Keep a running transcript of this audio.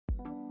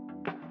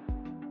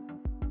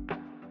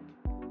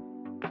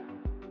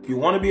If you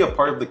want to be a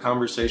part of the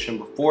conversation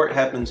before it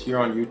happens here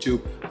on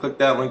YouTube, click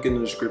that link in the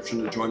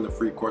description to join the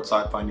free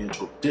Courtside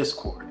Financial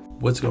Discord.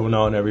 What's going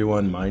on,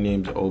 everyone? My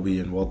name's Obi,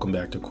 and welcome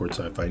back to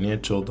Courtside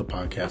Financial, the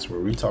podcast where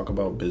we talk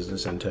about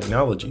business and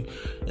technology.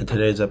 In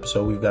today's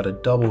episode, we've got a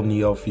double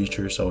NEO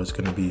feature, so it's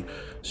going to be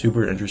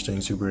super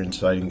interesting, super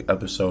exciting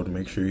episode.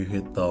 Make sure you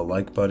hit the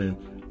like button.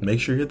 Make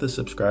sure you hit the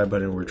subscribe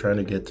button. We're trying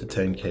to get to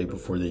 10K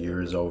before the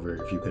year is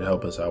over. If you could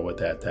help us out with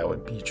that, that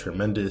would be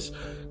tremendous.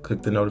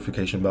 Click the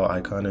notification bell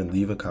icon and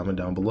leave a comment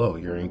down below.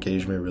 Your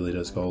engagement really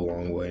does go a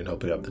long way in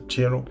helping out the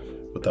channel.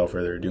 Without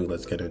further ado,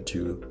 let's get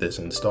into this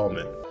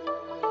installment.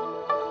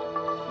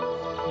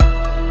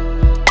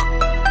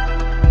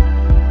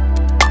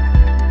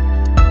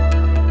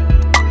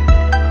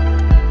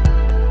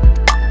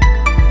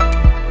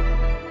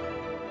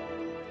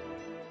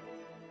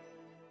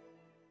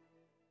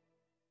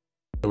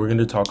 We're going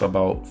to talk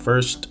about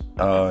first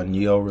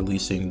NEO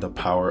releasing the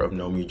power of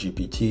NOMI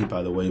GPT.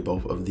 By the way,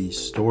 both of these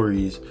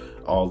stories,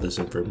 all this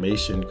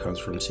information comes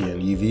from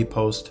CNEV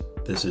Post.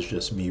 This is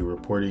just me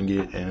reporting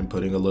it and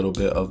putting a little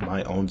bit of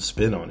my own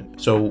spin on it.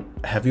 So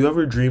have you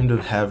ever dreamed of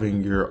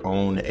having your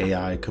own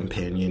AI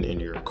companion in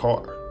your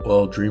car?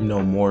 Well, dream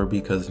no more,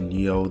 because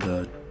NEO,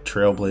 the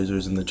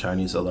trailblazers in the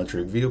Chinese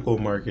electric vehicle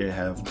market,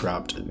 have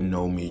dropped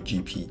NOMI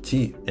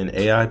GPT, an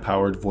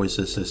AI-powered voice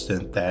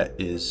assistant that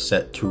is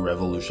set to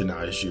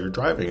revolutionize your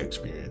driving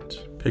experience.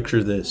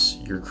 Picture this: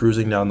 you're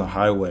cruising down the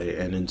highway,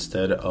 and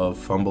instead of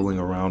fumbling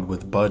around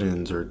with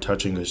buttons or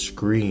touching a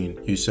screen,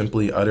 you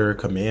simply utter a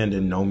command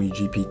and NOMI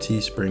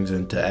GPT springs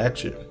into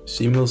action,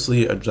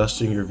 seamlessly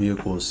adjusting your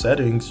vehicle's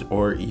settings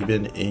or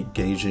even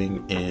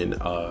engaging in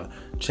a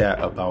chat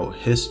about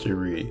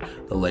history,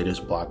 the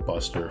latest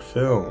blockbuster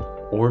film,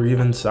 or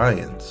even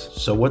science.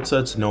 So what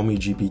sets NOMI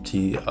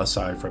GPT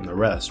aside from the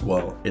rest?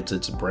 Well, it's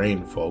its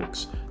brain,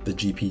 folks, the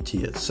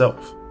GPT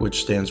itself,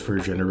 which stands for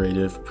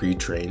Generative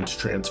Pre-trained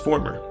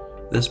Transformer.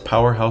 This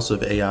powerhouse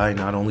of AI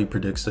not only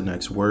predicts the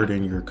next word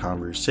in your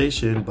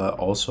conversation, but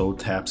also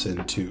taps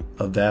into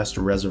a vast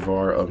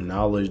reservoir of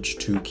knowledge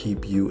to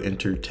keep you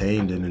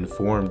entertained and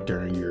informed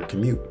during your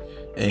commute.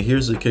 And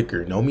here's the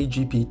kicker: NOMI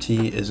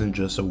GPT isn't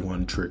just a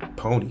one-trick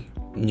pony.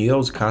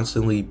 NEO's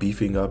constantly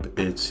beefing up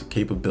its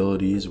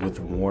capabilities with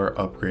more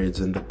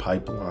upgrades in the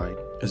pipeline.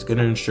 It's going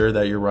to ensure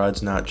that your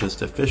ride's not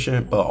just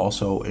efficient, but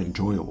also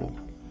enjoyable.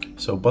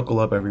 So buckle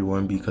up,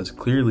 everyone, because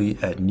clearly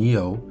at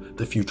NEO,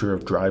 the future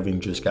of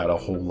driving just got a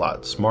whole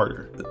lot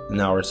smarter.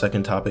 Now, our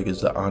second topic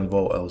is the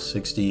Onvo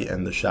L60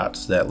 and the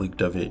shots that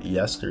leaked of it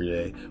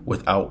yesterday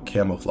without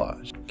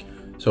camouflage.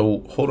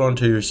 So hold on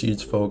to your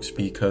seats, folks,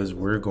 because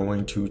we're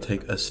going to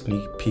take a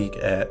sneak peek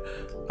at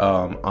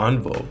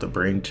Onvo, the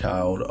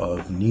brainchild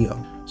of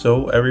NEO.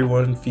 So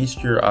everyone,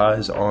 feast your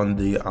eyes on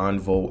the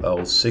Onvo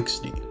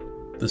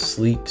L60, the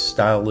sleek,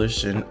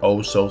 stylish, and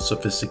oh so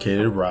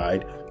sophisticated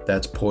ride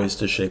that's poised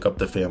to shake up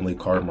the family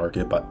car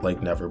market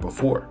like never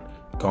before.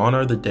 Gone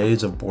are the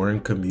days of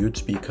boring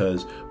commutes,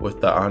 because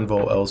with the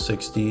Onvo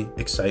L60,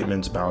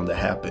 excitement's bound to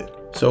happen.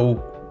 So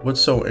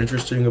what's so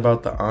interesting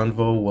about the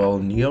Onvo? Well,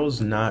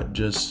 NEO's not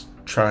just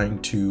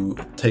trying to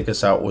take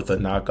us out with a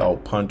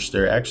knockout punch.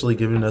 They're actually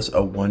giving us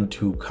a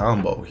 1-2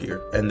 combo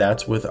here, and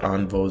that's with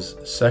Onvo's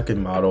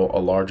second model, a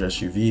large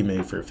SUV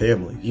made for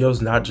family.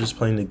 NEO's not just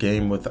playing the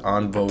game with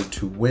Onvo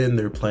to win,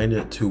 they're playing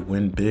it to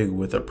win big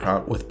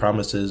with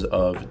promises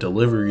of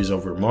deliveries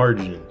over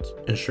margins,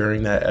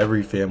 ensuring that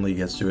every family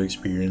gets to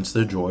experience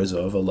the joys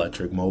of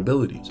electric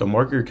mobility. So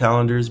mark your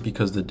calendars,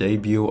 because the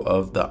debut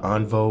of the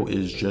Onvo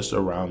is just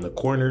around the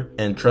corner,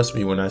 and trust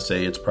me when I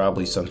say it's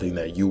probably something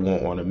that you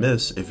won't want to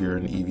miss if you're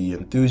an EV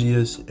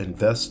enthusiast,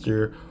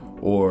 investor,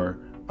 or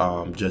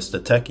just a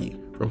techie.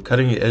 From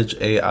cutting-edge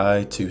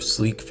AI to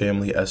sleek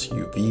family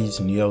SUVs,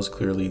 NEO's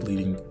clearly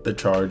leading the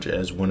charge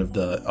as one of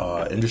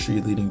the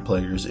industry-leading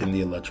players in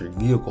the electric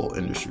vehicle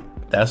industry.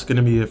 That's going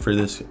to be it for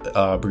this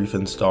brief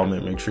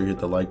installment. Make sure you hit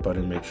the like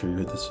button, make sure you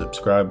hit the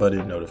subscribe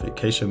button,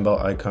 notification bell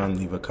icon,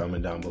 leave a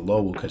comment down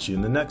below. We'll catch you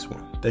in the next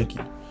one. Thank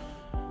you.